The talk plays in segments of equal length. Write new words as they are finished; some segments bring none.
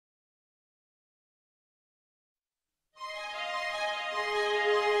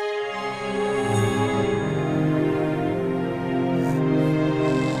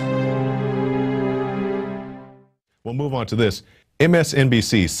We'll move on to this.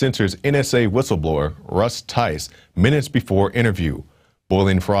 MSNBC Censors NSA Whistleblower Russ Tice minutes before interview.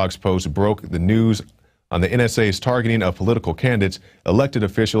 Boiling Frogs Post broke the news on the NSA's targeting of political candidates, elected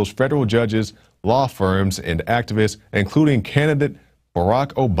officials, federal judges, law firms, and activists, including candidate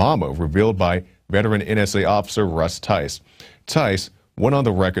Barack Obama, revealed by veteran NSA officer Russ Tice. Tice went on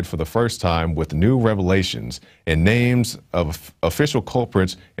the record for the first time with new revelations and names of official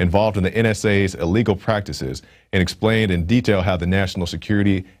culprits involved in the NSA's illegal practices, and explained in detail how the National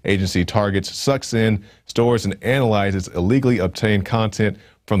Security Agency targets, sucks in, stores, and analyzes illegally obtained content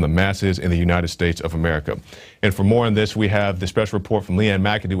from the masses in the United States of America. And for more on this, we have the special report from Leanne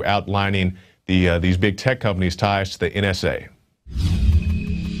McAdoo outlining these big tech companies' ties to the NSA.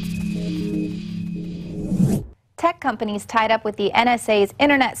 Tech companies tied up with the NSA's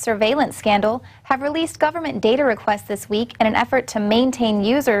internet surveillance scandal have released government data requests this week in an effort to maintain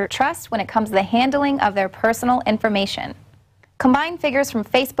user trust when it comes to the handling of their personal information. Combined figures from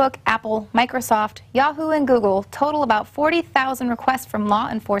Facebook, Apple, Microsoft, Yahoo, and Google total about 40,000 requests from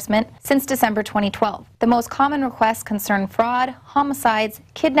law enforcement since December 2012. The most common requests concern fraud, homicides,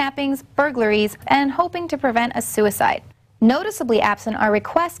 kidnappings, burglaries, and hoping to prevent a suicide. Noticeably absent are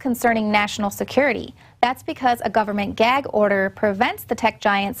requests concerning national security. That's because a government gag order prevents the tech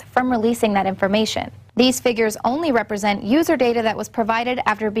giants from releasing that information. These figures only represent user data that was provided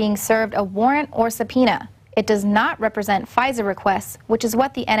after being served a warrant or subpoena. It does not represent FISA requests, which is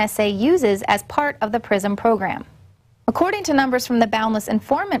what the NSA uses as part of the PRISM program. According to numbers from the Boundless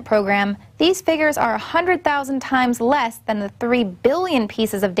Informant program, these figures are 100,000 times less than the 3 billion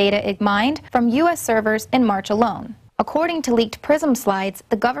pieces of data it mined from U.S. servers in March alone. According to leaked PRISM slides,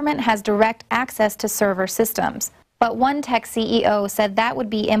 the government has direct access to server systems. But one tech CEO said that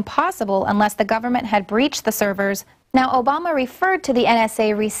would be impossible unless the government had breached the servers. Now, Obama referred to the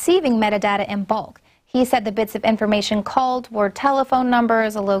NSA receiving metadata in bulk. He said the bits of information called were telephone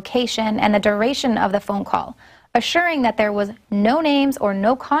numbers, a location, and the duration of the phone call, assuring that there was no names or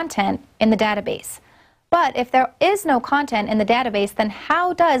no content in the database. But if there is no content in the database, then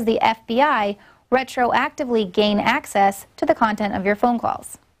how does the FBI retroactively gain access to the content of your phone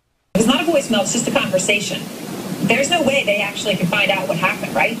calls? It's not a voicemail, it's just a conversation. There's no way they actually can find out what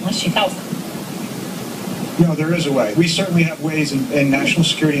happened, right? Unless she tells them. No, there is a way. We certainly have ways in national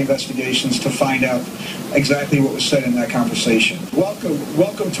security investigations to find out exactly what was said in that conversation.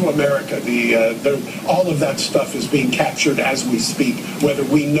 Welcome to America. All of that stuff is being captured as we speak, whether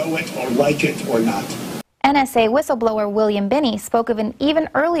we know it or like it or not. NSA whistleblower William Binney spoke of an even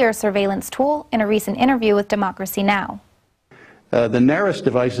earlier surveillance tool in a recent interview with Democracy Now! The Naris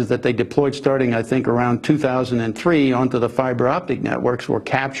devices that they deployed starting, I think, around 2003 onto the fiber optic networks were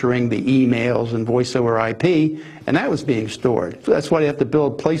capturing the emails and voice over IP, and that was being stored. That's why you have to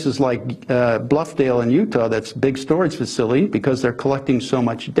build places like Bluffdale in Utah, that's a big storage facility, because they're collecting so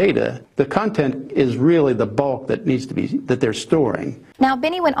much data. The content is really the bulk that needs to be, that they're storing. Now,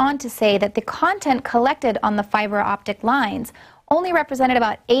 Binney went on to say that the content collected on the fiber optic lines only represented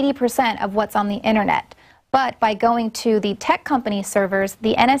about 80% of what's on the internet. But by going to the tech company servers,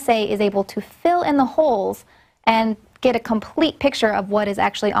 the NSA is able to fill in the holes and get a complete picture of what is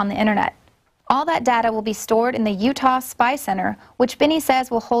actually on the internet. All that data will be stored in the Utah Spy Center, which Binney says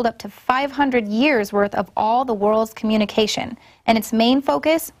will hold up to 500 years worth of all the world's communication, and its main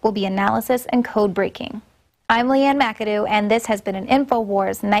focus will be analysis and code breaking. I'm Leanne McAdoo, and this has been an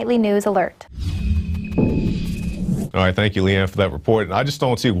InfoWars Nightly News Alert. All right, thank you, Leanne, for that report. And I just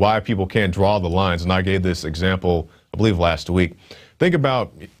don't see why people can't draw the lines. And I gave this example, I believe, last week. Think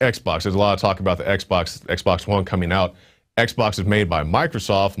about Xbox. There's a lot of talk about the Xbox One coming out. Xbox is made by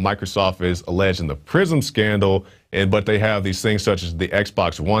Microsoft. Microsoft is alleged in the PRISM scandal, but they have these things such as the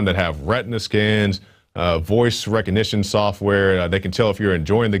Xbox One that have retina scans, voice recognition software. They can tell if you're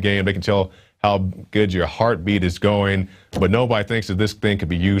enjoying the game. They can tell how good your heartbeat is going, but nobody thinks that this thing could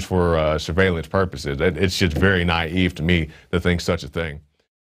be used for surveillance purposes. It's just very naive to me to think such a thing.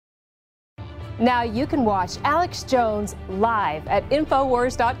 Now you can watch Alex Jones live at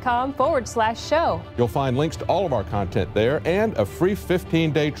Infowars.com/show. You'll find links to all of our content there and a free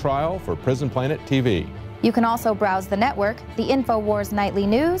 15-day trial for Prison Planet TV. You can also browse the network, the InfoWars Nightly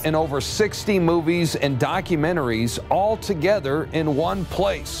News, and over 60 movies and documentaries all together in one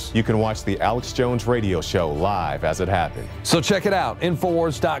place. You can watch the Alex Jones radio show live as it happened. So check it out,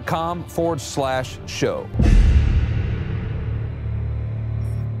 Infowars.com/show.